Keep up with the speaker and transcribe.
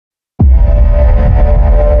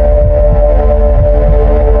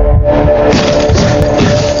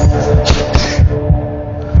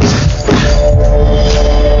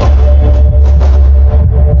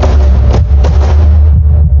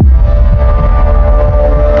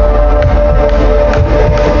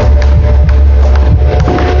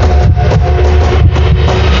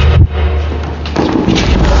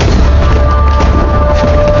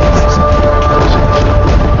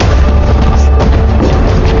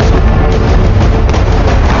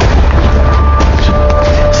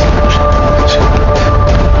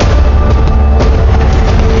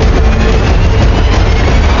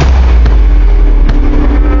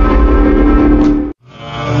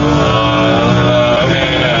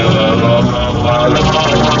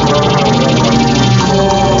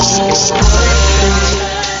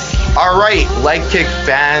leg kick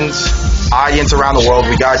fans, audience around the world,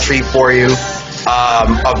 we got a treat for you.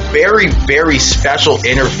 A very, very special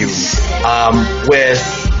interview with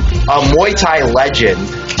a Muay Thai legend.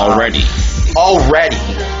 Already.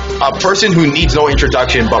 A person who needs no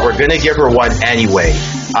introduction, but we're going to give her one anyway.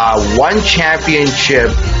 One championship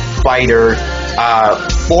fighter,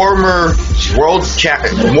 former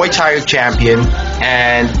Muay Thai champion,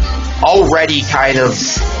 and already kind of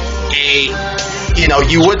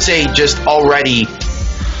you would say just already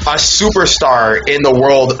a superstar in the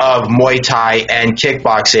world of Muay Thai and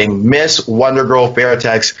kickboxing, Miss Wondergirl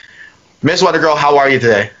Fairtex. Miss Wondergirl, how are you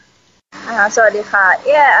today? สวัสดีค่ะ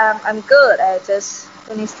Yeah, I'm good. I just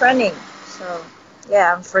finished training, so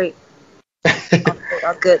yeah, I'm free.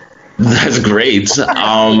 All good. That's great.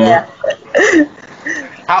 Yeah.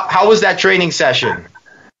 How was that training session?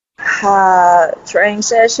 Training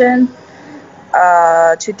session.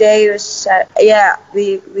 Today was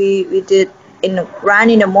we did run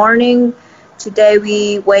in the morning. Today we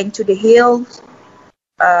went to the hills.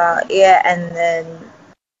 And then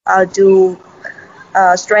I'll do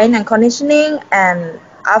strength and conditioning, and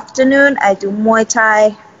afternoon I do Muay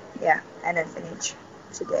Thai. Yeah, and then finish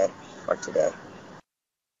today.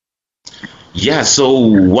 Yeah, so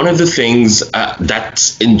one of the things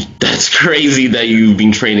that's crazy that you've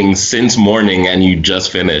been training since morning and you just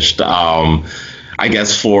finished. I guess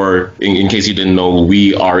in case you didn't know,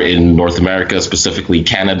 we are in North America, specifically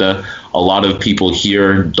Canada. A lot of people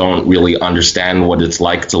here don't really understand what it's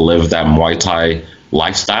like to live that Muay Thai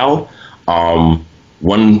lifestyle.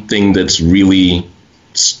 One thing that's really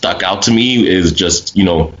stuck out to me is just,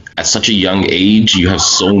 at such a young age, you have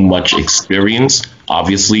so much experience,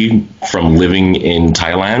 obviously, from living in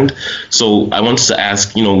Thailand. So I wanted to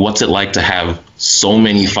ask, what's it like to have so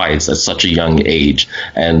many fights at such a young age?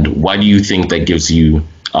 And why do you think that gives you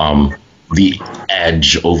the edge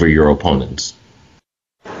over your opponents?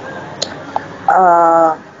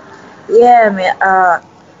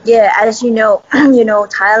 As you know,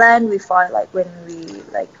 Thailand, we fought like when we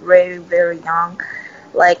like very, very young.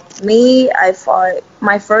 Like me,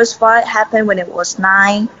 my first fight happened when it was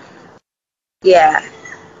 9. Yeah.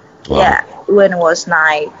 Wow. Yeah, when it was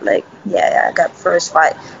 9. Like, I got first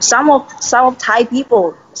fight. Some of Thai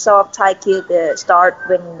people, some of Thai kids, they start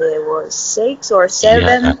when they were 6 or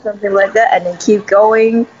 7, something like that, and then keep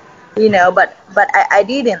going, but I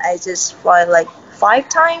didn't. I just fought like 5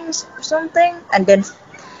 times or something, and then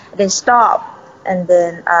stop, and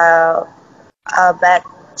then back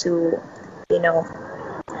to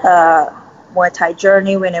Muay Thai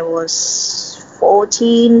journey when it was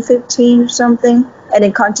 14, 15 something, and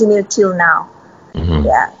then continue till now. Mm-hmm.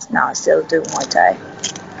 Yeah, now I still do Muay Thai.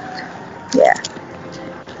 Yeah,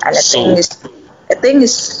 and I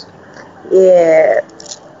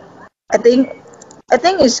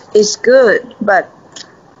think it's good, but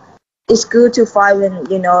it's good to fight when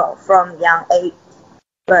from young age.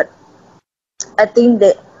 But I think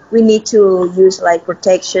that we need to use like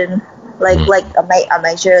protection, like a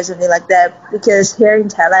measure or something like that, because here in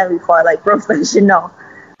Thailand we fight like professional,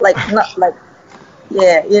 like not like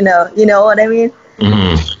you know what I mean.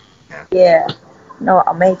 Mm-hmm. Yeah, no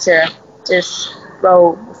amateur, just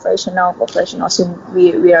professional since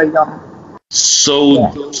we are young.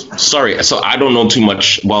 So, sorry, so I don't know too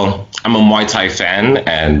much. Well, I'm a Muay Thai fan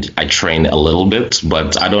and I train a little bit,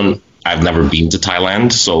 but I've never been to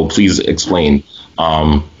Thailand, so please explain,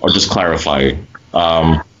 or just clarify.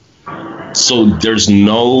 So there's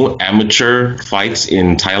no amateur fights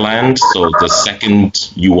in Thailand, so the second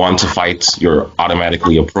you want to fight, you're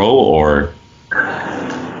automatically a pro, or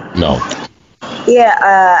no? Yeah,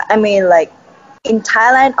 I mean, like, in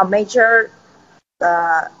Thailand, amateur,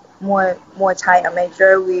 Muay Thai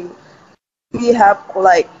amateur, we have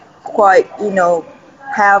like quite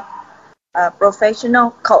have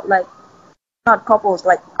professional like not couples,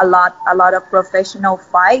 like a lot of professional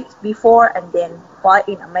fights before and then fight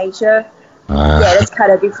in amateur. Yeah, that's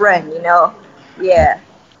kind of different, Yeah.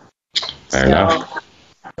 Fair enough.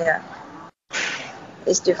 Yeah,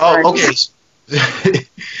 it's different. Oh, okay.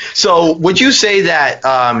 So would you say that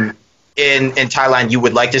in Thailand you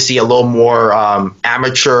would like to see a little more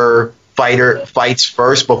amateur fights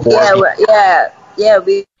first before?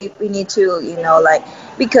 We need to like,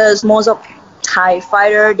 because most of Thai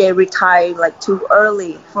fighter, they retire like too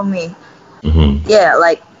early for me. Mm-hmm. Yeah,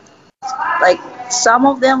 like some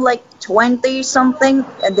of them like 20 something,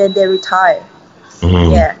 and then they retire.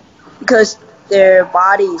 Mm-hmm. Yeah, because their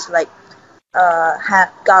bodies like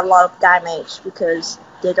have got a lot of damage because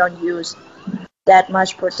they don't use that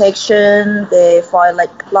much protection. They fight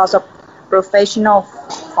like lots of professional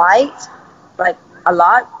fights, like a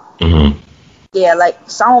lot. Mm-hmm. Yeah, like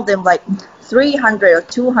some of them like 300 or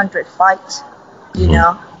 200 fights. You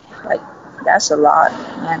know, like that's a lot,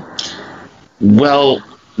 man. Well,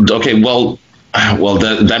 okay, well,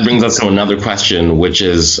 that brings us to another question, which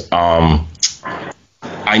is,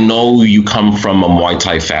 I know you come from a Muay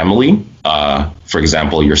Thai family. For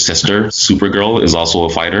example, your sister, Supergirl, is also a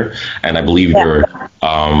fighter, and I believe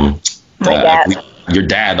My dad. your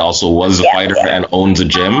dad also was a fighter and owns a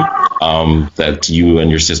gym that you and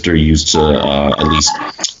your sister used to at least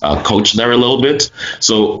coach there a little bit.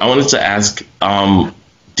 So I wanted to ask,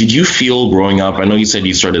 did you feel growing up, I know you said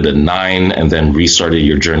you started at 9 and then restarted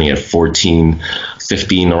your journey at 14,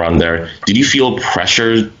 15, around there. Did you feel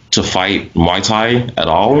pressure to fight Muay Thai at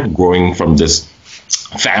all, growing from this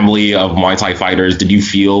family of Muay Thai fighters? Did you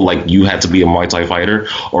feel like you had to be a Muay Thai fighter,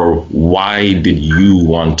 or why did you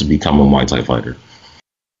want to become a Muay Thai fighter?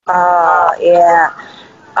 Yeah.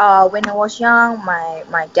 When I was young,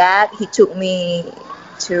 my dad, he took me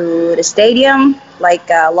to the stadium, like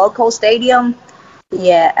a local stadium.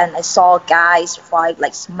 Yeah, and I saw guys fight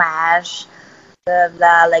like smash, blah,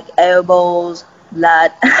 blah, like elbows,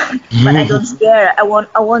 blood. But I don't scare. I want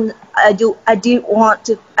to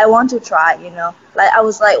try. You know, like I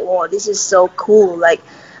was like, whoa, this is so cool. Like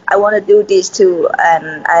I want to do this too.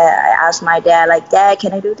 And I asked my dad, like, Dad,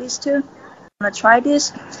 can I do this too? Want to try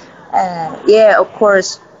this? And yeah, of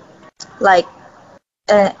course. Like,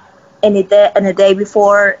 in the day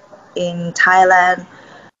before in Thailand.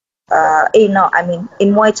 I mean,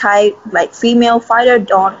 in Muay Thai, like female fighter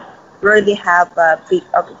don't really have a big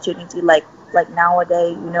opportunity like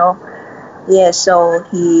nowadays, you know. Yeah, so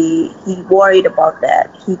he worried about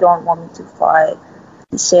that. He don't want me to fight.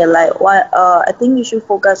 He said like, "What? I think you should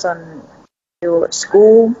focus on your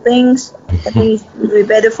school things. I think it will be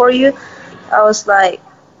better for you." I was like,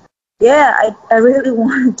 "Yeah, I really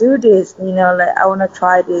want to do this. You know, like I want to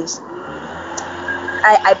try this."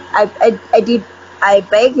 I did. I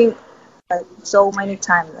begged him like so many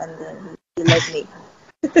times, and then he let me.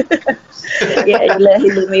 Yeah,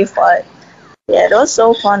 he let me fight. Yeah, it was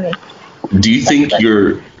so funny. Do you think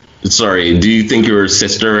do you think your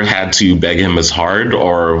sister had to beg him as hard,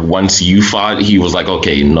 or once you fought, he was like,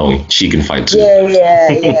 okay, no, she can fight too?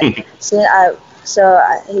 Yeah. He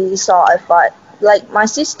saw I fought. Like my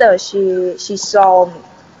sister, she saw me.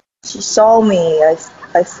 She saw me.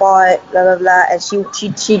 I fought, blah blah blah, and she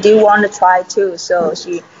did want to try too. So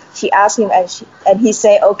she asked him, and he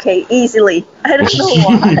said okay easily. I don't know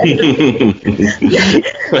why.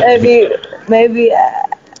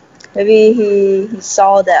 maybe he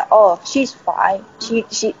saw that, oh, she's fine. She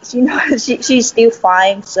knows she's still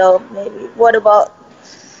fine. So maybe what about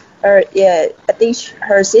her? Yeah, I think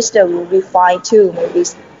her sister will be fine too. Maybe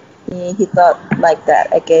he thought like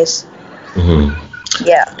that, I guess.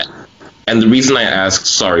 Yeah. And the reason I ask,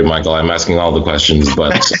 sorry, Michael, I'm asking all the questions,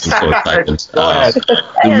 but I'm so excited.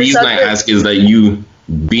 The reason I ask is that you,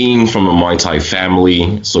 being from a Muay Thai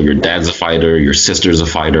family, so your dad's a fighter, your sister's a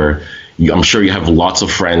fighter, I'm sure you have lots of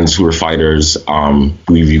friends who are fighters,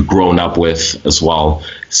 who you've grown up with as well,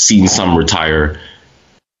 seen some retire.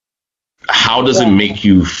 How does it make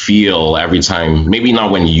you feel every time, maybe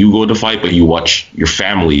not when you go to fight, but you watch your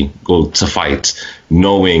family go to fight,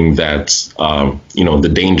 knowing that,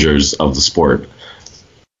 the dangers of the sport?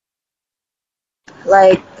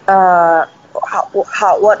 Like, what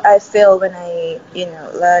I feel when I,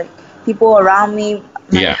 like people around me,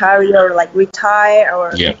 my career, like retire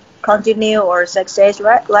or continue or success,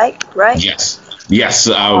 right? Right? Yes. I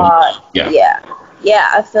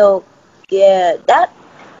feel,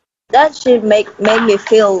 that should make me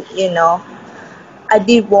feel, I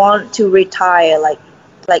did want to retire like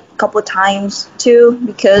couple times too,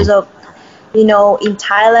 because of, in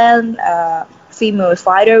Thailand, female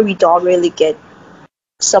fighter, we don't really get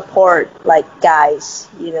support like guys,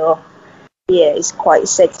 Yeah, it's quite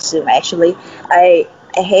sexism actually. I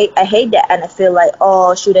hate that, and I feel like,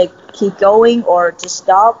 oh, should I keep going or just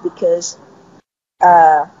stop, because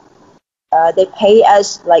they pay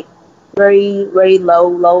us like very very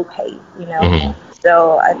low pay,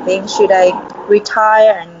 So I think, should I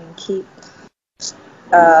retire and keep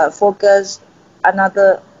focus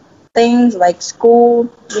another things like school,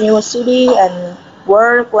 university, and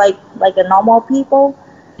work like a normal people?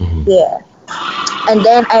 Yeah. And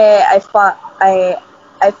then I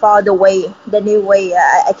found the new way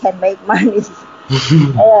I can make money.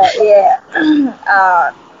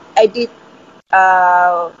 I did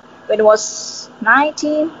when I was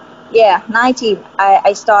 19. Yeah, 19.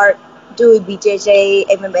 I start doing BJJ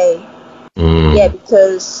MMA. Yeah,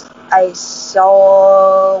 because I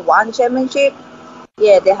saw one championship.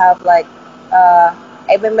 Yeah, they have like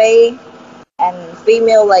MMA and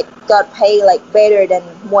female like got paid like better than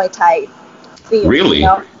Muay Thai. Really? You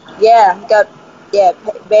know? Yeah,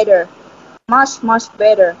 better, much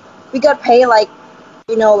better. We got paid like,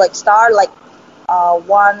 you know, like start like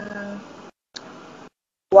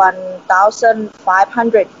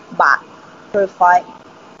 1,500 baht per fight.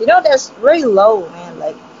 You know, that's very low, man.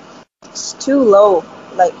 Like it's too low.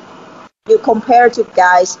 Like you compare to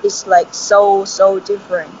guys, it's like so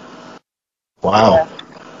different. Wow.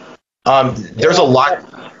 Yeah. There's a lot.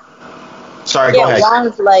 Sorry, go ahead.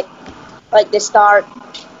 One's like they start.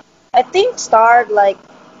 I think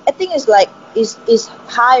it's like is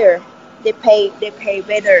higher. They pay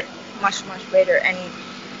better, much better, and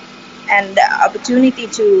the opportunity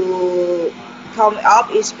to come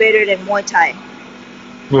up is better than Muay Thai.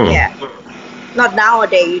 Yeah, not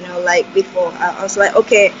nowadays. You know, like before, I was like,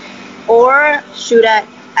 okay, or should I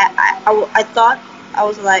thought I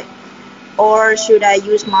was like, or should I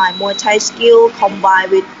use my Muay Thai skill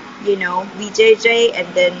combined with, you know, BJJ and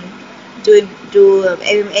then do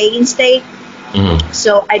MMA instead?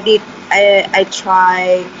 So I did. I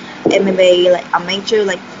tried MMA like amateur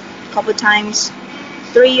like a couple times,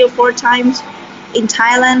 3 or 4 times in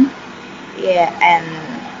Thailand. Yeah, and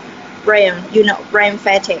Brain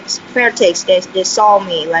Fairtex. They saw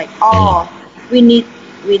me like, oh, we need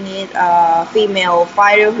a female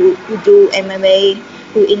fighter who do MMA,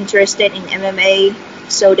 who interested in MMA.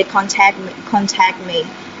 So they contact me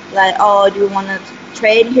like, oh, do you want to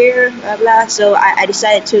train here, blah blah. So I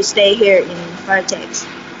decided to stay here in Fairtex.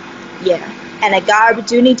 Yeah, and I got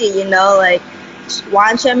opportunity, you know, like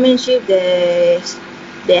one championship. They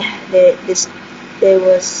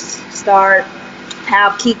was start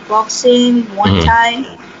have kickboxing, Muay Thai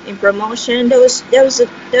in promotion. That was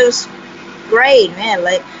great, man.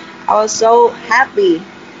 Like I was so happy.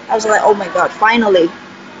 I was like, oh my god, finally,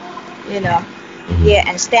 you know. Yeah,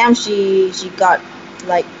 and Stam, she got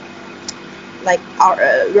like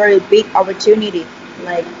a very big opportunity.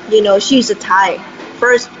 Like, you know, she's a Thai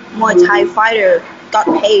first Muay Thai fighter, got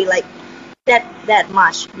paid like that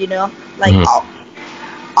much, you know, like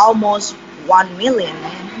almost 1 million,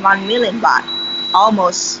 man, 1 million baht,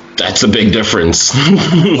 almost. That's a big difference.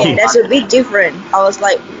 Yeah, that's a big difference. I was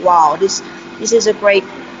like, wow, this is a great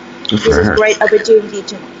opportunity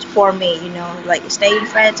for me, you know, like stay in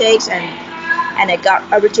Fairtex and I got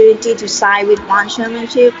opportunity to sign with one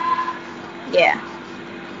championship. Yeah,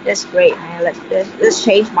 that's great, man. Let's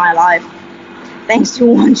change my life. Thanks to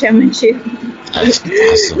one championship. That's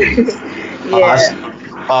awesome. Yeah.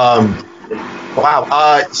 Awesome.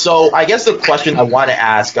 Wow. So I guess the question I want to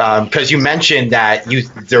ask, because you mentioned that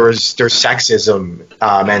there's sexism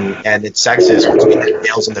and it's sexist between the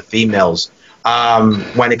males and the females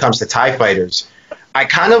when it comes to Thai fighters. I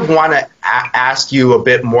kind of want to ask you a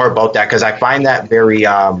bit more about that because I find that very, you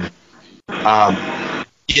know,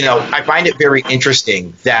 I find it very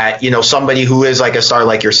interesting that, you know, somebody who is like a star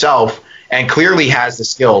like yourself and clearly has the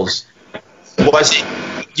skills wasn't,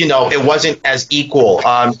 you know, it wasn't as equal.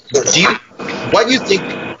 What do you think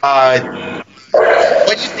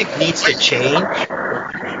needs to change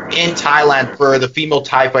in Thailand for the female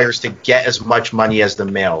Thai fighters to get as much money as the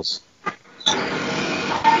males?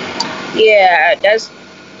 Yeah, that's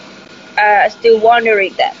still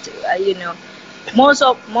wondering that too. You know, most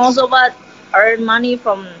of us earn money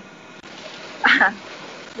from,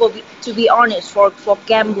 to be honest, for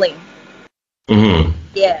gambling.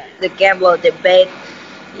 Yeah, the gambler, the bet.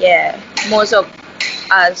 Yeah, most of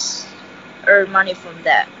us earn money from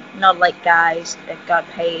that. Not like guys that got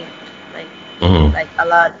paid like a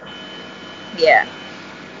lot. Yeah.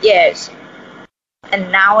 Yes.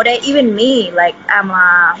 And nowadays, even me, like I'm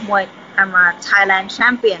a Thailand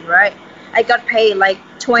champion, right? I got paid like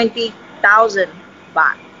 20,000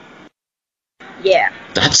 baht. Yeah.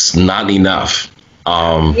 That's not enough.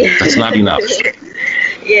 That's not enough.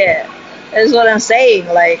 Yeah, that's what I'm saying.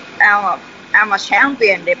 Like I'm a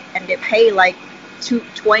champion, and they pay like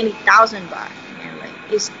 20,000 baht. Yeah, like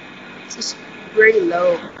it's very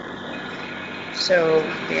low. So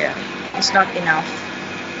yeah, it's not enough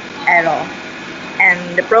at all.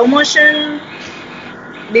 And the promotion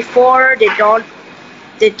before they don't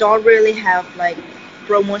really have like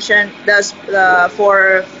promotion does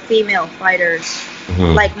for female fighters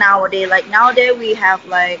like nowadays. Like nowadays we have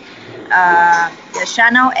like the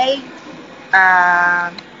Channel 8,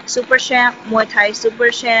 Super Champ, Muay Thai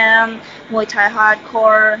Super Champ, Muay Thai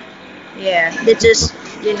Hardcore. Yeah, they just,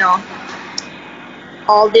 you know,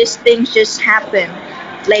 all these things just happen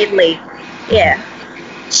lately. Yeah.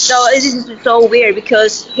 So it is so weird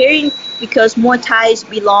because Muay Thais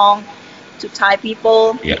belong to Thai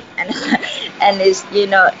people. Yeah. And it's, you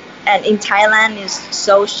know, and in Thailand is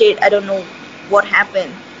so shit. I don't know what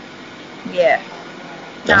happened. Yeah.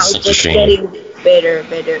 Now That's it's such a just shame. getting better.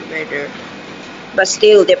 But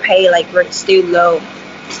still, they pay like still low.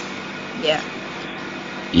 Yeah.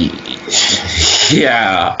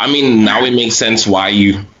 Yeah, I mean, now it makes sense why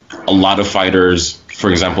a lot of fighters, for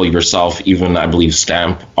example, yourself, even I believe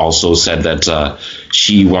Stamp also said that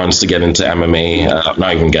she wants to get into MMA,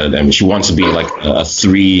 not even get it, I mean, she wants to be like a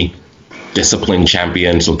three discipline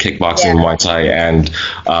champion, so kickboxing, Yeah. Muay Thai, and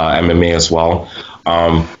MMA as well.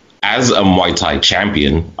 As a Muay Thai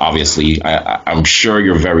champion, obviously, I'm sure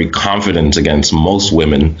you're very confident against most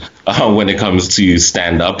women when it comes to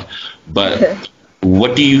stand up. But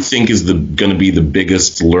what do you think is going to be the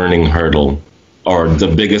biggest learning hurdle, or the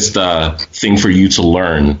biggest thing for you to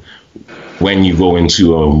learn when you go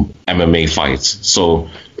into MMA fights? So,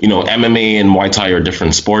 MMA and Muay Thai are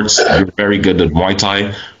different sports. You're very good at Muay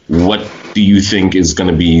Thai. What do you think is going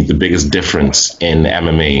to be the biggest difference in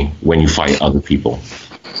MMA when you fight other people?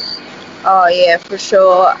 Oh yeah, for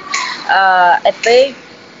sure. I think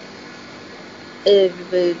it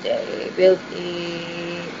will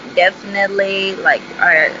be definitely like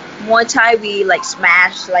Muay Thai. We like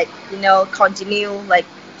smash, like continue like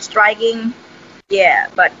striking. Yeah,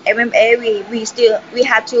 but MMA we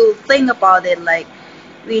have to think about it. Like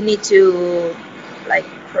we need to like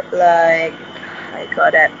I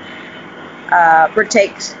call that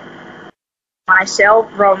protect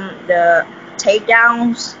myself from the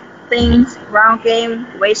takedowns things, round game,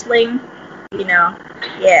 wrestling,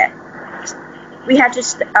 yeah. We have to.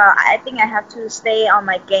 I think I have to stay on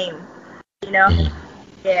my game, you know. Mhm.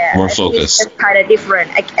 Yeah, More I think it's focus. kind of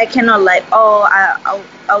different. I cannot like, oh,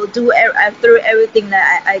 I'll do. I threw everything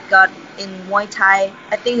that I got in Muay Thai.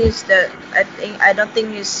 I don't think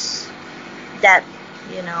it's that,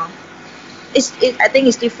 you know. I think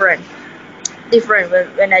it's different. Different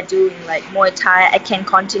when I do like Muay Thai. I can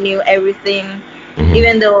continue everything, Mhm.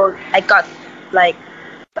 even though I got like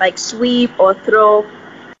sweep or throw.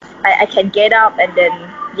 I can get up and then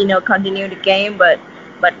continue the game. But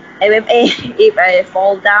MMA, if I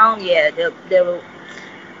fall down, yeah, they will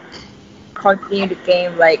continue the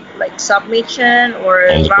game like submission or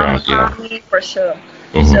On the ground and ground, yeah. pound me for sure.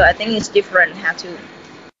 So Hmm. I think it's different. Have to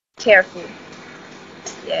careful.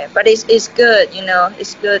 Yeah, but it's good.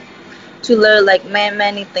 It's good to learn like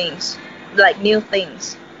many things, like new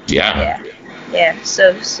things. Yeah. Yeah, yeah. So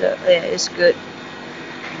yeah, it's good.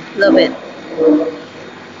 Love it.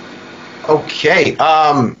 Okay.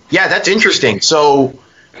 Yeah, that's interesting. So,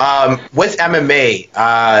 with MMA,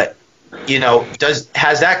 does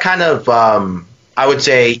has that kind of I would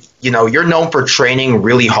say, you're known for training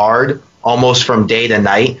really hard, almost from day to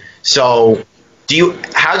night. So,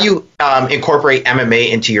 how do you incorporate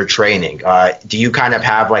MMA into your training? Do you kind of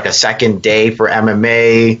have like a second day for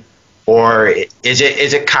MMA, or is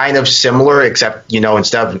it kind of similar, except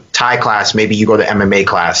instead of Thai class, maybe you go to MMA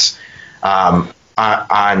class on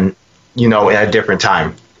at a different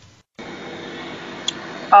time?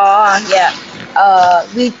 Oh yeah.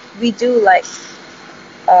 We do like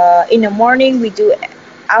in the morning we do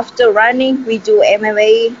after running we do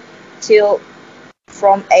MMA till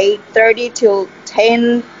from 8:30 till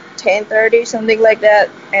 10:30 something like that,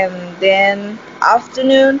 and then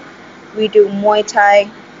afternoon we do Muay Thai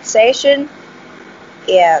session.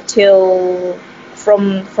 Yeah, till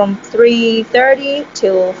from 3:30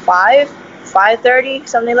 till 5:30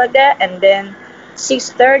 something like that, and then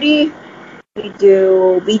 6:30 we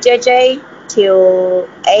do BJJ till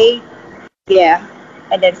 8. Yeah,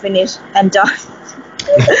 and then finish and done.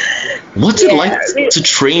 What's it like Yeah, to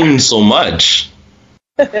train so much?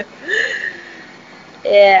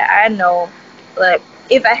 yeah, I know. Like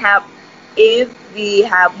if we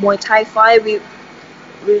have Muay Thai fight, we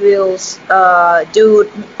will do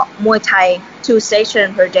Muay Thai 2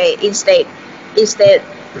 sessions per day instead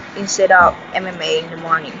instead of MMA in the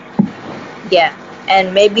morning. Yeah,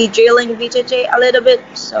 and maybe drilling BJJ a little bit.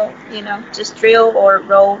 So just drill or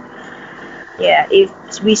roll. Yeah, if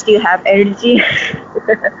we still have energy.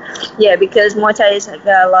 Yeah, because Muay Thai is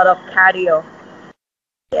got a lot of cardio.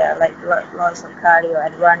 Yeah, like lots of cardio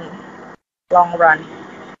and running, long run.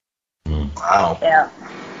 Wow. Yeah.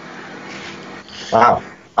 Wow.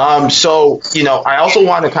 So, I also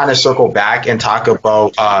want to kind of circle back and talk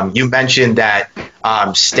about, you mentioned that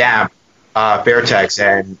Stamp, Fairtex,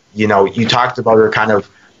 and, you talked about her kind of,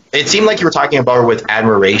 it seemed like you were talking about her with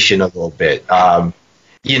admiration a little bit.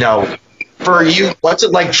 You know, for you, what's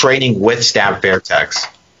it like training with Stamp Fairtex?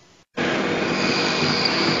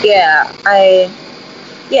 Yeah,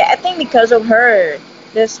 I think because of her,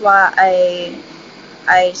 that's why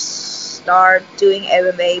I start doing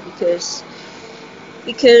MMA because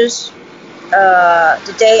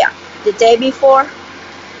the day the day before,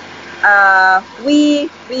 we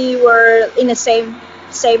were in the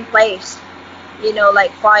same place, you know,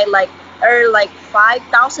 like like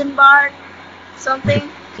 5,000 baht something.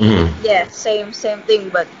 Yeah, same thing,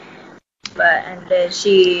 but and then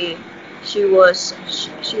she was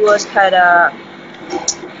kind of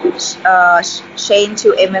changed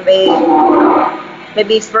to MMA.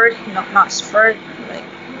 Maybe first, not first, like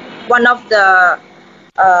one of the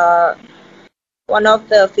uh, one of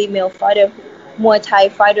the female fighter, Muay Thai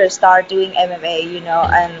fighters started doing MMA, you know,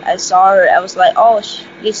 and I saw her. I was like, oh,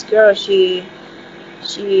 this girl, she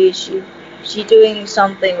doing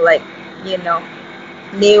something like, you know,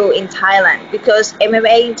 new in Thailand, because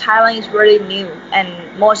MMA in Thailand is really new,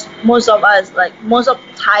 and most of us, like most of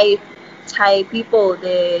Thai people,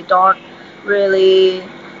 they don't really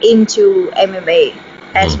into MMA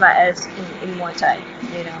as much as in Muay Thai,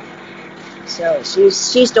 you know. So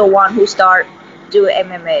she's the one who start do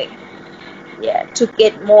MMA, yeah, to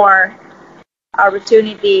get more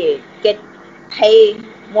opportunity, get paid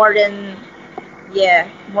more than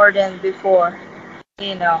before,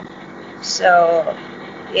 you know. So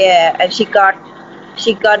yeah, and she got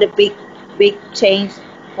a big change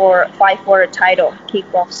for fight for the title,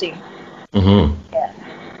 kickboxing. Yeah,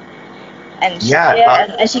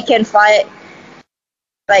 and and she can fight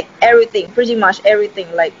like everything, pretty much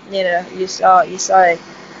everything. Like, you know, you saw it.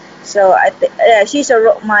 So I think she's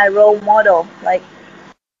my role model. Like,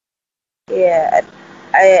 yeah,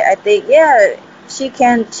 I think she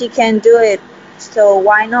can do it. So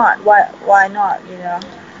why not? Why not? You know.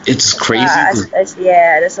 It's crazy.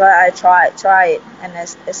 That's why I try it, and I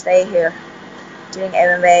stay here doing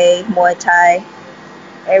MMA, Muay Thai,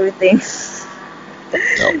 everything.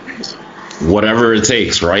 Whatever it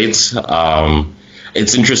takes, right?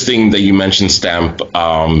 It's interesting that you mentioned Stamp,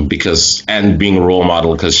 because, and being a role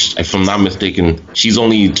model, because if I'm not mistaken, she's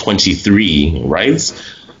only 23, right?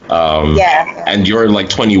 And you're like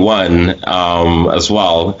 21 as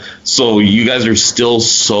well. So you guys are still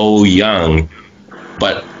so young,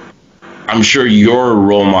 but I'm sure you're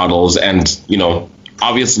role models, and, you know,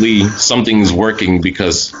 obviously something's working,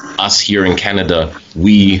 because us here in Canada,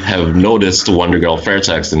 we have noticed Wondergirl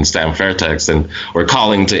Fairtex and Stamp Fairtex, and we're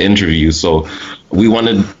calling to interview. So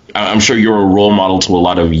I'm sure you're a role model to a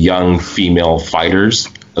lot of young female fighters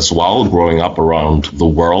as well, growing up around the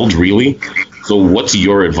world, really. So what's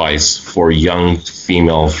your advice for young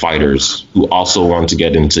female fighters who also want to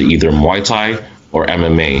get into either Muay Thai or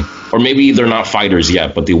MMA? Or maybe they're not fighters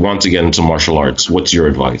yet, but they want to get into martial arts. What's your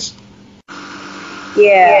advice?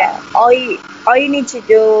 Yeah, all you need to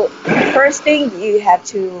do, first thing, you have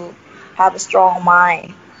to have a strong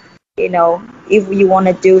mind. You know, if you want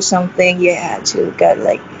to do something, you have to get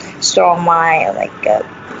like strong mind, like a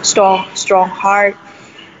strong heart.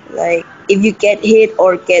 Like, if you get hit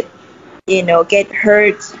or get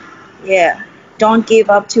hurt, don't give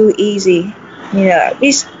up too easy. You know,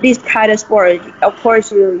 this kind of sport, of course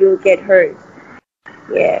you'll get hurt.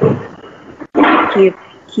 Yeah,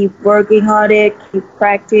 keep working on it, keep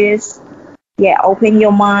practice. Yeah, open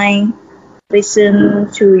your mind, listen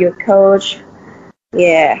to your coach.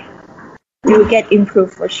 Yeah, you'll get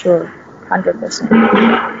improved for sure, 100%.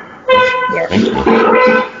 Yeah.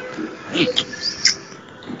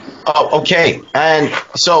 Oh, okay. And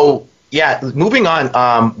so, yeah, moving on.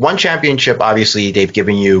 One championship, obviously, they've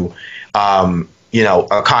given you, you know,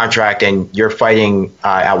 a contract, and you're fighting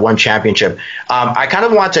at one championship. I kind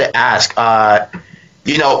of want to ask,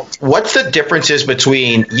 you know, what's the differences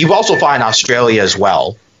between, you've also fought in Australia as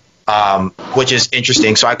well, which is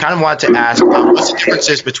interesting. So I kind of want to ask, what's the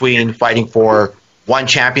differences between fighting for one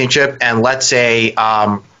championship and, let's say,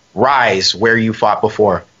 Rise, where you fought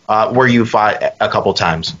before, where you fought a couple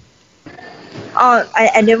times? Oh,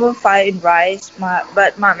 I never fought in Rise,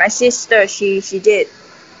 but my sister, she did.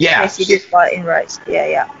 Yeah, she did fight in Rise.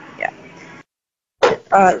 Yeah.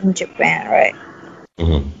 In Japan, right?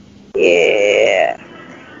 Mm-hmm. Yeah.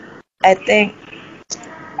 I think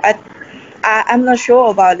I'm not sure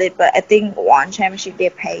about it, but I think one championship they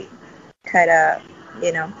pay kind of,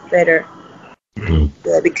 you know, better. Mm-hmm.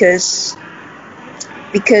 Yeah, because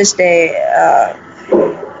they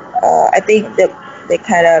I think they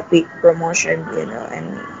kind of big promotion, you know,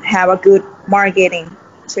 and have a good marketing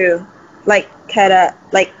too. Like kind of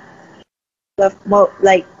like their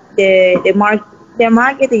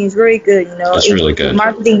marketing is very good, you know. It's really good.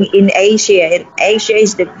 Marketing in Asia, and Asia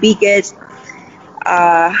is the biggest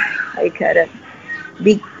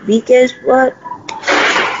biggest what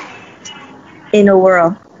in the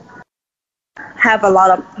world. Have a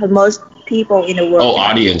lot of most people in the world. Oh,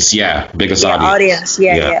 audience, yeah, biggest audience.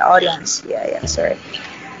 Audience, audience, sorry.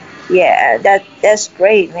 yeah, that's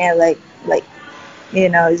great, man. Like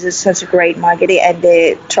it's just such a great marketing, and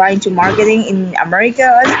they're trying to marketing in America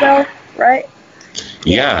as well, right?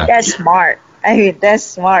 Yeah, Yeah. that's smart. I mean, that's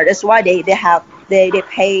smart. That's why they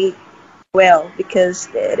pay well because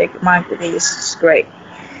the marketing is great.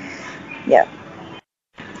 Yeah,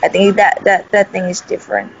 I think that thing is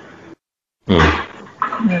different. Hmm.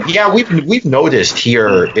 Mhm. Yeah, we've noticed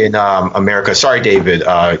here in America. Sorry, David.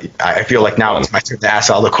 I feel like now it's my turn to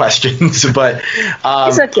ask all the questions, but It's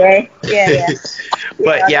um, okay. Yeah, yeah,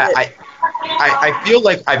 but yeah. yeah, Good. I feel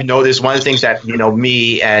like I've noticed one of the things that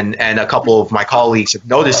me and a couple of my colleagues have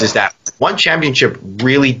noticed is that one championship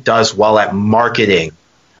really does well at marketing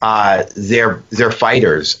their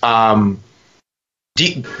fighters. Do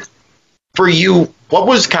you- for you, what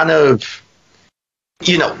was kind of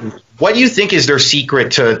you know what do you think is their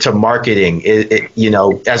secret to marketing?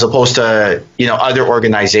 As opposed to other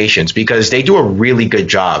organizations because they do a really good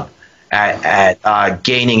job at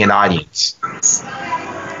gaining an audience.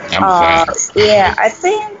 I'm a fan. Yeah,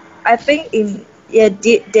 I think in yeah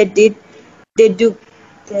they do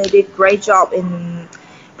they did great job in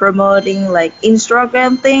promoting like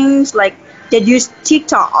Instagram things. Like they use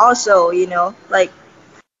TikTok also, like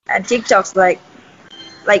and TikTok's like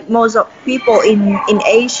most of people in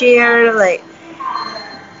Asia, like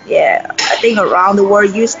yeah, I think around the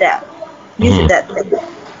world use Mhm. that thing.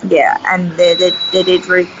 Yeah, and they did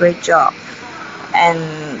very great job,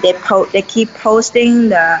 and they keep posting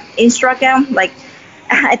the Instagram like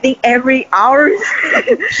I think every hour.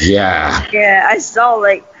 Yeah. Yeah, I saw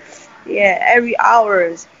like yeah every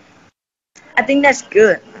hours. I think that's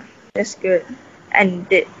good. That's good, and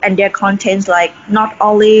their contents like not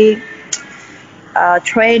only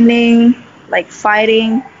training like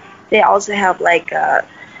fighting, they also have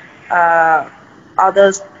uh,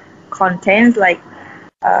 others content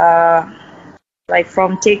uh, like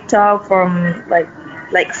from TikTok, from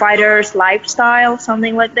like fighters lifestyle,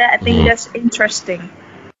 something like that. I think Mhm. that's interesting.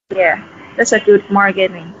 Yeah, that's a good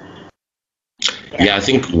marketing. Yeah, I Yeah.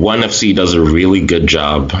 think One FC does a really good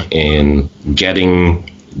job in getting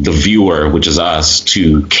the viewer, which is us,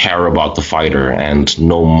 to care about the fighter and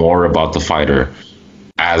know more about the fighter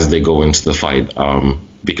as they go into the fight.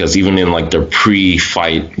 Because even in like their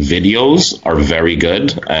pre-fight videos are very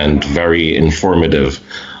good and very informative.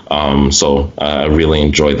 So I really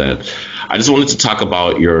enjoy that. I just wanted to talk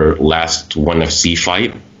about your last One FC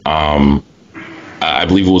fight. I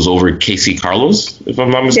believe it was over Casey Carlos, if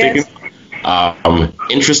I'm not mistaken. Yes.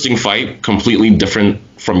 Interesting fight, completely different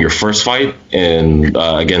from your first fight in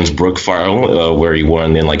against Brooke Farrell, where he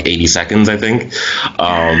won in like 80 seconds, I think.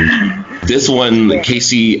 This one, Yeah.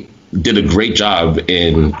 Casey did a great job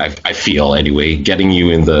in, I feel anyway, getting you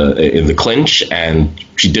in the clinch, and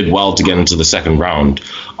she did well to get into the second round.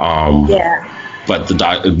 Yeah. But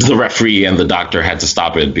the referee and the doctor had to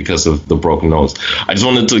stop it because of the broken nose. I just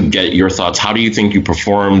wanted to get your thoughts. How do you think you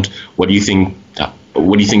performed? What do you think?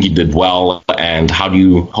 What do you think you did well? And how do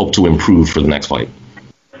you hope to improve for the next fight?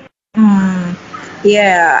 Mm,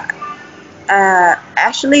 yeah.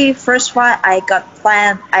 Actually, first fight I got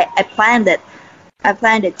planned. I planned it. I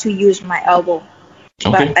planned it to use my elbow,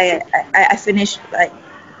 but Okay. I finished like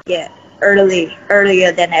yeah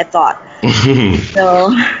earlier than I thought.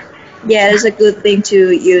 So yeah, it's a good thing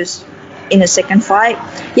to use in the second fight.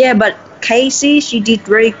 Yeah, but Casey, she did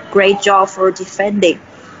very great job for defending.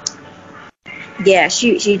 Yeah,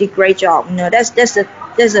 she did great job. That's a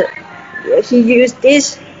yeah, she used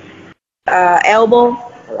this elbow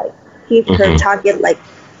like keep her Hmm. target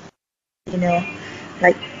you know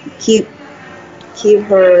like keep keep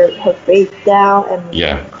her face down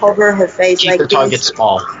Yeah. and cover her face Keep like the target this.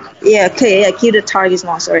 small. Yeah, okay, yeah, keep the target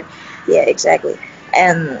small. Sorry. Yeah, exactly.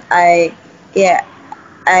 And I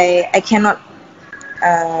cannot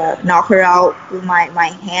knock her out with my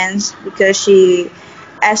hands because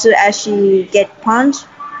as soon as she get punched,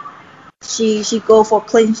 she go for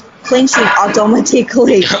clinching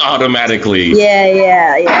automatically. Automatically.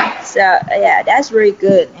 Yeah. So yeah, that's very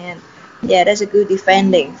good, and yeah, that's a good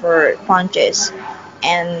defending for punches,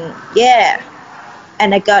 and yeah,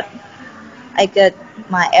 and I got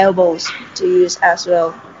my elbows to use as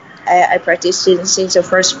well. I practiced since the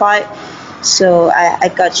first fight, so I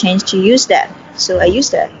got chance to use that. So I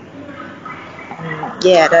used that.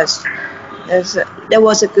 Yeah, that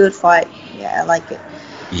was a good fight. Yeah, I like it.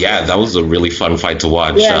 Yeah, that was a really fun fight to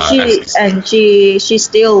watch. Yeah, she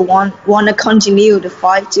still want to continue the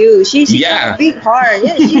fight too. She got a Yeah. big heart.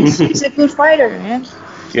 Yeah, she's a good fighter, man.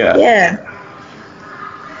 Yeah. Yeah,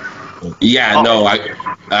 Yeah, no,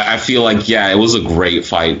 I feel like it was a great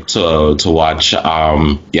fight to watch.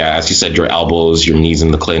 Yeah, as you said, your elbows, your knees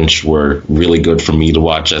in the clinch were really good for me to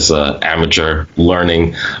watch as a amateur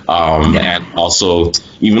learning. And also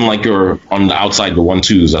even like your on the outside the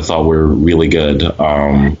 1-2s, I thought were really good.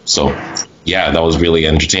 So yeah, that was really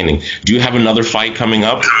entertaining. Do you have another fight coming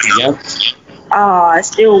up yet?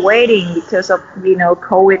 Still waiting because of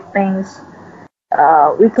COVID things.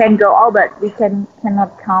 We can go out, but we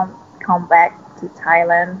cannot come back to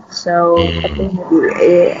Thailand. So I think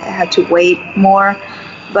we have to wait more.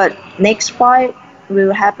 But next fight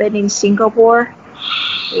will happen in Singapore.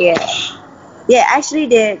 Yeah. Actually,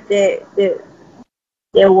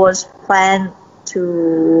 there was plan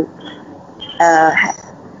to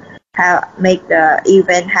make the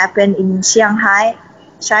event happen in Shanghai,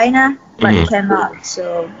 China, but cannot.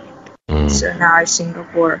 So now it's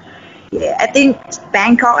Singapore. Yeah, I think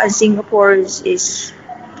Bangkok and Singapore is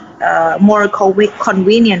more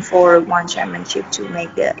convenient for one championship to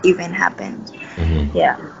make the event happen.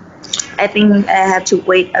 Yeah, I think I have to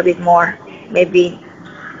wait a bit more, maybe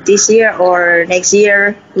this year or next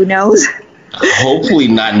year. Who knows? Hopefully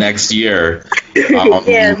not next year.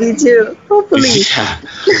 Yeah, me too. Hopefully.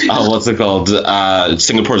 Yeah. What's it called?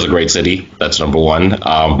 Singapore is a great city. That's number one.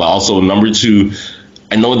 But also number two,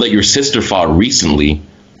 I know that your sister fought recently.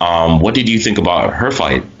 What did you think about her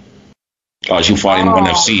fight? She fought in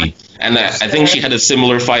 1FC. And I think she had a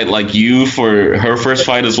similar fight like you for her first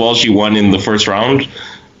fight as well. She won in the first round.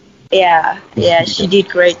 Yeah, she did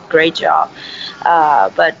great job.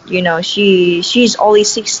 But she's only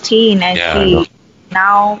 16 and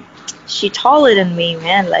she taller than me,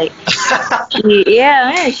 man. Like,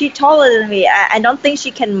 she taller than me. I don't think she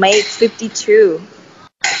can make 52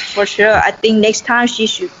 for sure. I think next time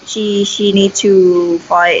she need to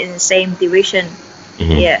fight in the same division.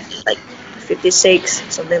 Yeah, like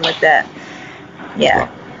 56, something like that. Yeah,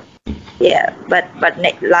 But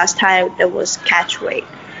last time there was catch weight.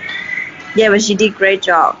 Yeah, but she did great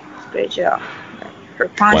job. Her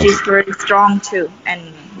punch is very strong too, and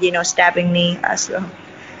stabbing me as well.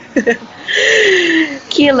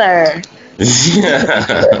 Killer.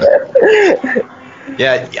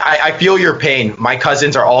 Yeah, I feel your pain. My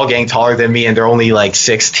cousins are all getting taller than me, and they're only like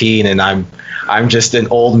 16, and I'm just an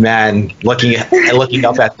old man looking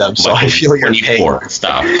up at them. So I feel your pain.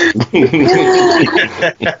 Stop.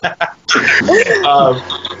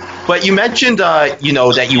 But you mentioned, that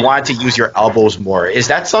you want to use your elbows more. Is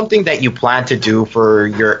that something that you plan to do for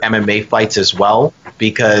your MMA fights as well?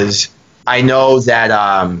 Because I know that,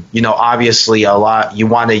 obviously a lot you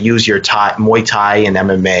want to use your Muay Thai and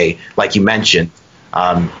MMA, like you mentioned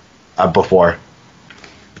before.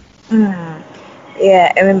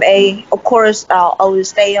 Yeah, MMA. Of course, I will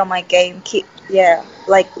stay on my game.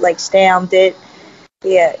 Like Stam did.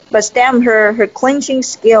 Yeah, but Stam, her clinching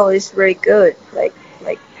skill is very good. Like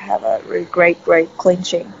have a really great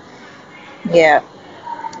clinching. Yeah.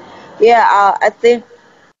 I think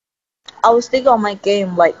I will stick on my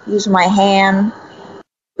game. Like use my hand,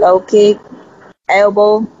 low kick,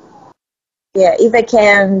 elbow. Yeah, if I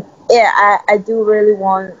can. Yeah, I do really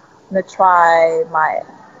want to try my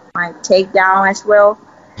takedown as well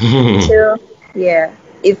too. Yeah,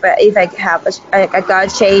 if I have a guard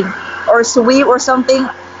chain or sweep or something,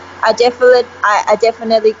 I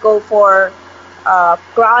definitely go for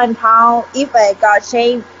ground and pound. If I got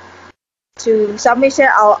chain to submission,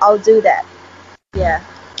 I'll do that. Yeah,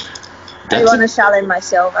 I want to challenge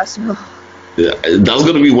myself as well. That was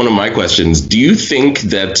going to be one of my questions. Do you think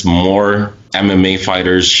that more MMA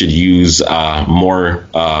fighters should use more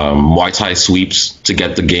Muay Thai sweeps to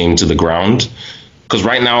get the game to the ground? Because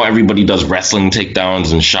right now everybody does wrestling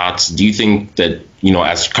takedowns and shots. Do you think that,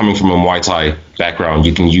 as coming from a Muay Thai background,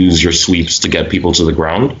 you can use your sweeps to get people to the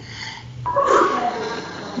ground?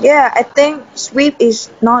 Yeah, I think sweep is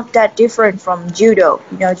not that different from judo.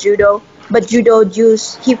 Judo, but judo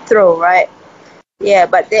use hip throw, right? Yeah,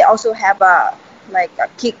 but they also have a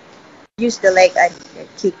kick, use the leg and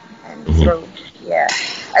kick and throw. Yeah,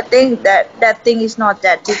 I think that thing is not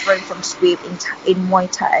that different from sweep in Muay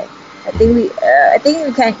Thai. I think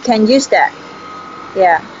we can use that.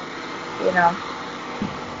 Yeah,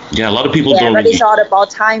 Yeah, a lot of people don't. But it's all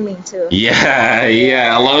about timing too. Yeah.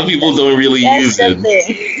 A lot of people don't really use it.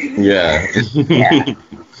 Yeah.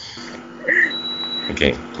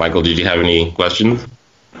 Okay, Michael, did you have any questions?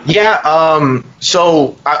 Yeah,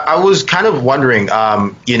 so I was kind of wondering,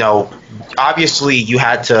 obviously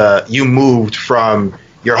you moved from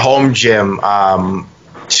your home gym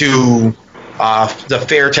to the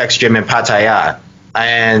Fairtex gym in Pattaya,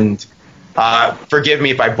 and forgive me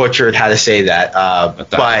if I butchered how to say that,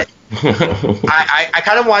 but I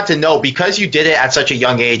kind of want to know, because you did it at such a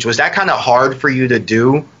young age, was that kind of hard for you to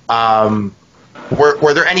do?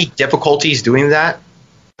 Were there any difficulties doing that?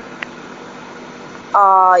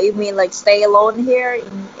 You mean like stay alone here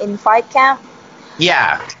in fight camp?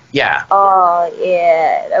 Yeah, yeah.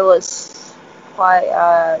 Yeah, that was quite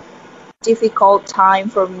a difficult time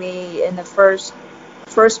for me in the first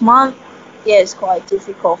month. Yeah, it's quite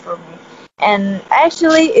difficult for me. And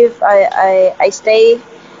actually, if I stay,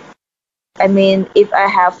 I mean, if I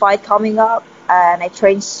have fight coming up and I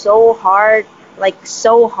train so hard, like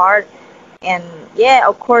so hard, and yeah,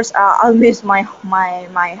 of course, I'll miss my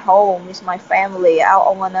home, miss my family. I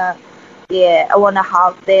wanna, yeah, I wanna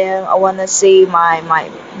hug them. I wanna see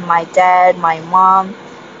my dad, my mom,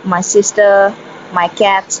 my sister, my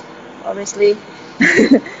cat, obviously.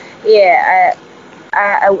 Yeah,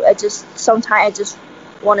 I just sometimes I just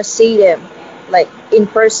want to see them like in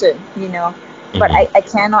person, you know. But I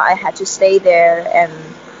cannot. I had to stay there, and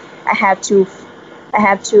I have to I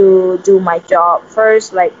have to do my job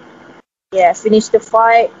first, like yeah, finish the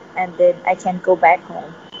fight, and then I can go back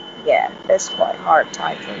home. Yeah, that's quite hard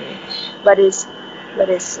time for me, but it's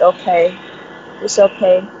okay. It's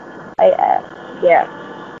okay. Yeah.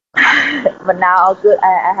 But now all good.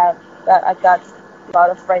 I got a lot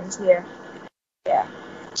of friends here. Yeah,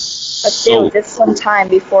 but still, So, just some time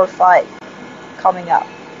before fight coming up.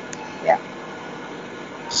 Yeah.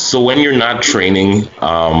 so when you're not training,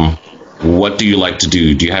 what do you like to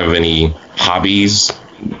do? Do you have any hobbies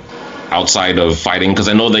outside of fighting? Because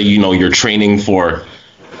I know that you're training for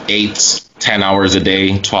 8, 10 hours a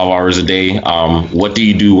day, 12 hours a day. What do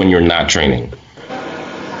you do when you're not training?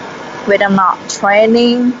 When I'm not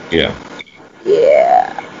training, Yeah,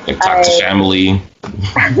 yeah, like talk to I family.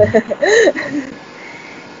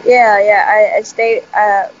 yeah, I stay.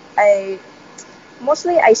 I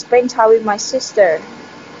mostly I spend time with my sister.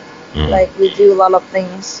 Mm. Like we do a lot of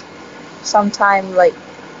things. Sometimes like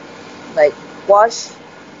watch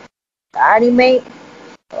anime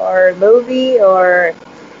or movie or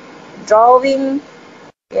drawing.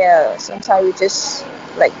 Yeah, sometimes we just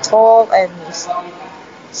like talk and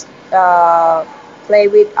uh, play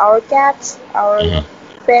with our cats, our Mhm.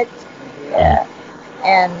 pet. Yeah,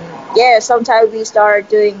 and yeah, sometimes we start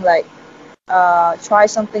doing like try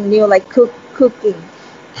something new, like cooking.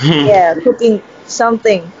 Mhm. Yeah, cooking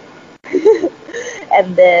something,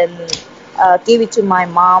 and then give it to my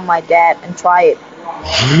mom, my dad, and try it.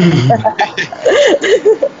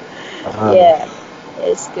 Um, Yeah,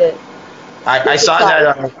 it's good. I It's saw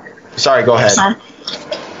that. fun. Sorry, go ahead. Huh?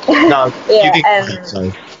 No, you Yeah, can go ahead. and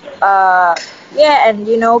Sorry. uh, yeah, and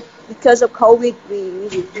you know, because of COVID,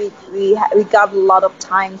 we got a lot of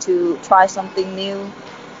time to try something new.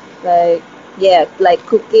 Like yeah, like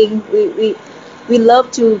cooking. We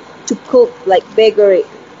love to cook like bakery.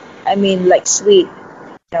 I mean, like sweet.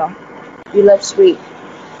 You know, we love sweet.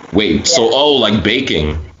 Wait, so Yeah, like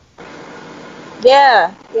baking.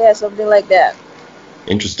 yeah, something like that.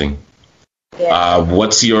 Interesting. Yeah.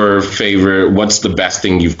 What's your favorite? What's the best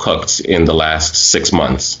thing you've cooked in the last 6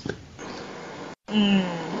 months?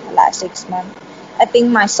 Last 6 months. I think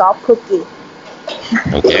my soft cookie.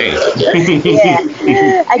 Okay. Yeah.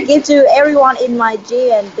 I give to everyone in my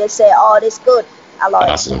gym and they say, oh, this good. I love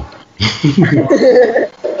Awesome.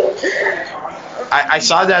 I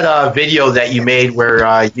saw that video that you made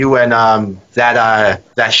where you and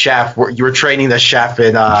that chef you were training the chef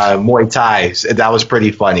in Muay Thai. That was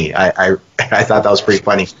pretty funny. I thought that was pretty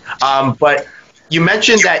funny. But you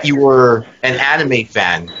mentioned that you were an anime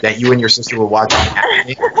fan, that you and your sister were watching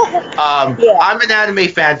anime. Yeah. I'm an anime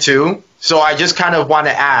fan too, so I just kind of want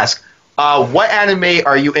to ask, what anime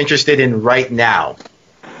are you interested in right now?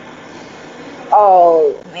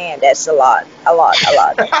 Oh, man, that's a lot. A lot, a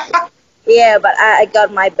lot. Yeah, but I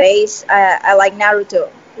got my base. I like Naruto.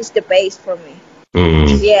 It's the base for me.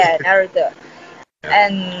 Mm. Yeah, Naruto.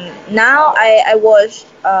 And now I watch.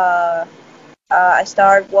 I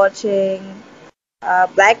start watching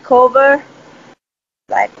Black Clover.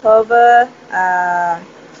 Black Clover.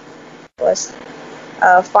 Was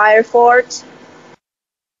Fire Fort.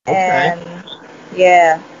 Okay. And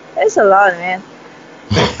yeah, there's a lot, man.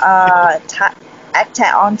 Attack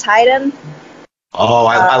on Titan. Oh,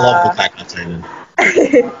 I love Uh, Attack on Titan.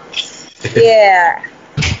 yeah,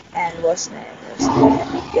 and what's next?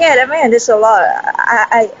 Yeah, man, there's a lot.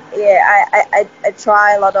 I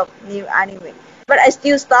try a lot of new anime, but I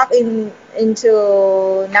still stuck into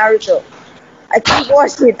Naruto. I keep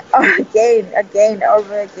watching it again,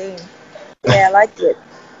 over again. Yeah, I like it.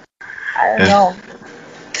 I don't Yeah. know.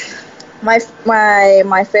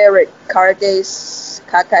 My favorite character is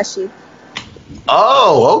Kakashi.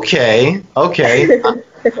 Oh, okay, okay.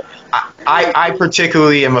 I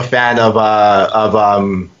particularly am a fan of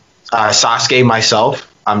Sasuke myself.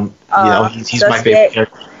 He's my favorite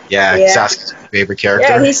character. Yeah, Sasuke's my favorite character.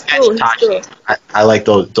 Yeah, he's cool. He's cool. I like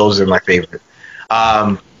those. Those are my favorite.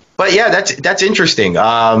 But yeah, that's interesting.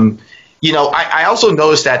 I also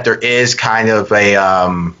noticed that there is kind of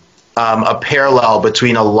a parallel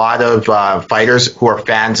between a lot of fighters who are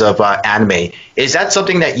fans of anime. Is that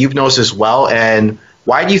something that you've noticed as well? And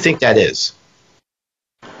why do you think that is?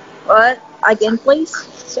 What? Again, please?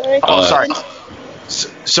 Sorry. Oh, sorry.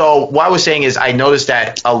 So what I was saying is I noticed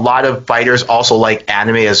that a lot of fighters also like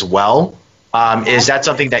anime as well. Is that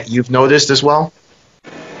something that you've noticed as well?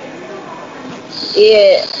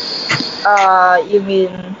 Yeah. You mean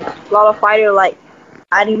a lot of fighters like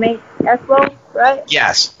anime as well, right?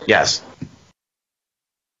 Yes.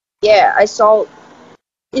 Yeah, I saw.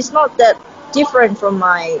 It's not that different from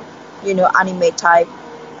my, anime type.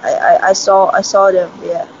 I saw them.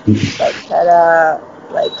 Yeah,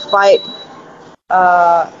 like fight.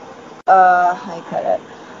 I call it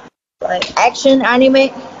like action anime,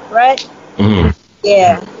 right? Mm-hmm.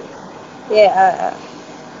 Yeah.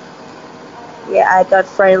 I got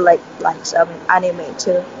friends like some anime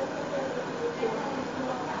too.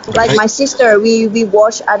 Like my sister, we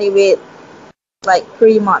watch anime like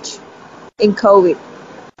pretty much in COVID.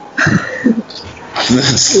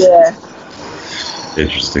 Yeah.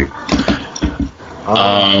 Interesting.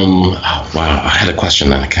 Wow, I had a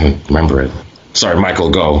question and I can't remember it. Sorry, Michael,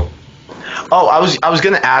 go. Oh, I was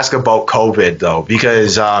going to ask about COVID though,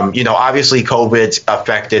 because obviously COVID's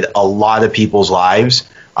affected a lot of people's lives,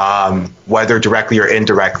 whether directly or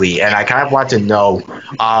indirectly, and I kind of want to know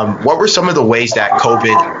what were some of the ways that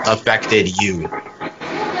COVID affected you?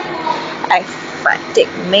 Affected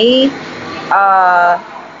me,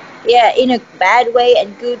 in a bad way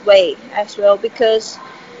and good way as well. Because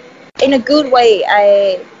in a good way,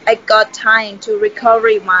 I got time to recover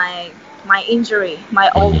my injury, my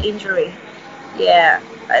old injury. Yeah,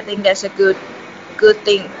 I think that's a good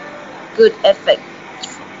thing, good effect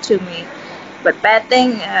to me. But bad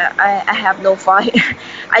thing, I have no fight.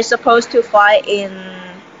 I supposed to fight in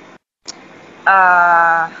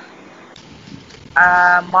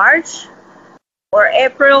March or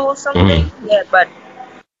April or something. Yeah, but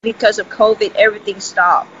because of COVID, everything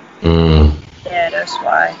stopped. Yeah, that's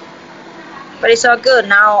why. But it's all good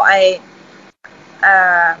now.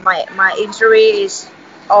 My injury is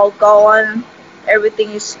all gone. Everything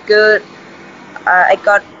is good. I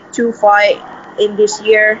got 2 fights in this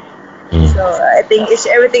year, so I think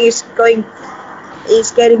everything is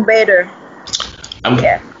getting better.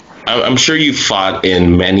 I'm sure you fought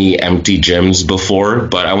in many empty gyms before,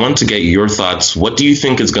 but I want to get your thoughts. What do you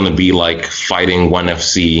think is going to be like fighting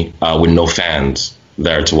 1FC with no fans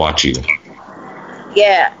there to watch you?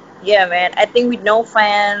 Yeah, man. I think with no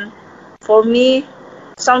fan, for me,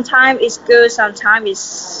 sometimes it's good, sometimes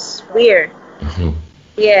it's weird.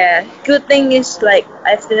 Yeah, good thing is like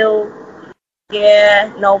I feel,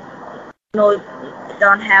 no,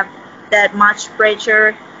 don't have that much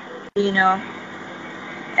pressure, and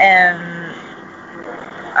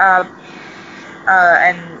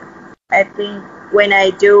I think when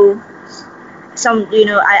I do some,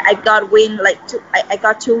 I got win I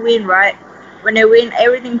got 2 win, right? When I win,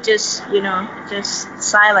 everything just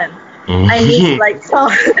silent. I need like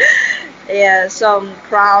some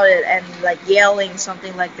crowded and like yelling,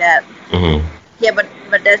 something like that. Yeah, but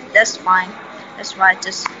that's fine. That's right. I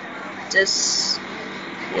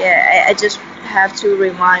just have to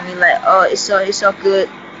remind me like, oh, it's so good.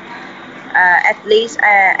 At least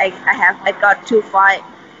I got 2 fights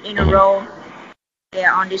in a row.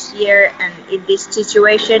 Yeah, on this year, and in this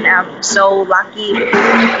situation, I'm so lucky.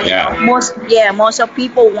 Most of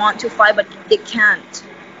people want to fight, but they can't.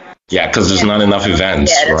 Yeah, because there's not enough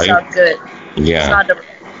events, right? Yeah, that's not good. Yeah. It's not a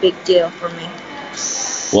big deal for me.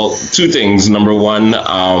 Well, 2 things. Number one,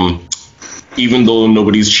 even though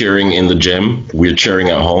nobody's cheering in the gym, we're cheering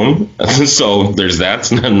at home. So there's that,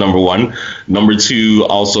 number one. Number 2,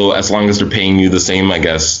 also, as long as they're paying you the same, I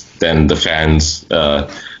guess, then the fans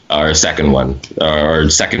are second one, or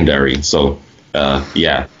secondary. So,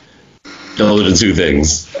 yeah, those are the 2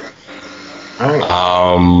 things. All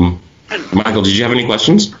right. Michael, did you have any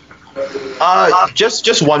questions?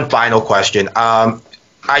 Just one final question.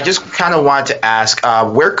 I just kind of wanted to ask,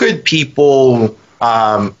 where could people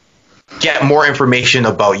get more information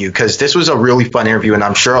about you? Because this was a really fun interview, and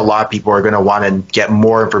I'm sure a lot of people are going to want to get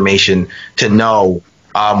more information to know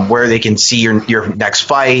where they can see your next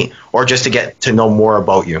fight, or just to get to know more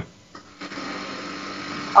about you.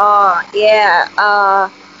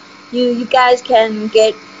 You guys can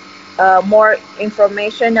get more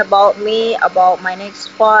information about me, about my next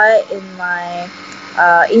fight in my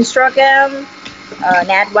Instagram,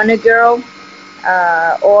 Nat Wondergirl,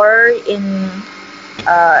 or in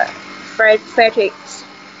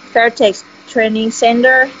Fairtex Training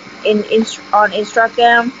Center on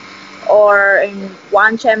Instagram, or in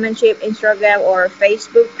One Championship Instagram or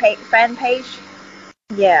Facebook fan page.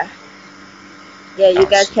 Yeah, you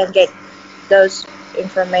guys can get those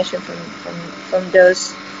information from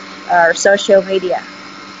those social media.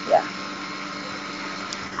 Yeah.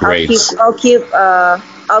 Great. I'll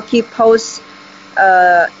keep post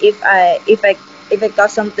if I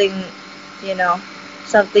got something,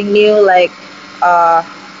 something new, like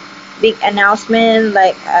big announcement,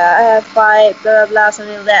 like I have fight, blah blah blah,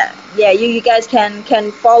 something like that. Yeah, you guys can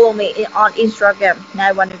follow me on Instagram,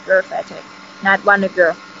 Nat Wondergirl Fairtex, Nat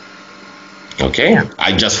Wondergirl. Okay,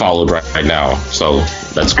 I just followed right now, so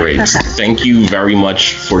that's great. Thank you very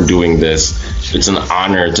much for doing this. It's an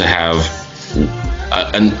honor to have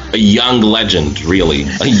a young legend, really,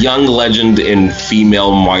 a young legend in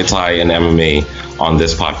female Muay Thai and MMA on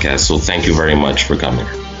this podcast. So thank you very much for coming.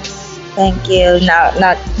 Thank you. Not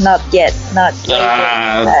yet.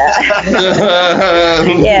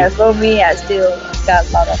 Yeah, for me, I still got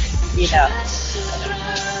a lot of,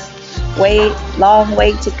 long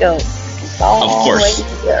way to go. Of course.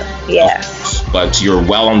 Yeah. But you're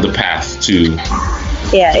well on the path to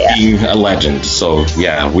being a legend. So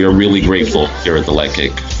yeah, we're really grateful here at the Leg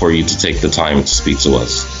Kick for you to take the time to speak to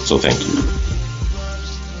us. So thank you.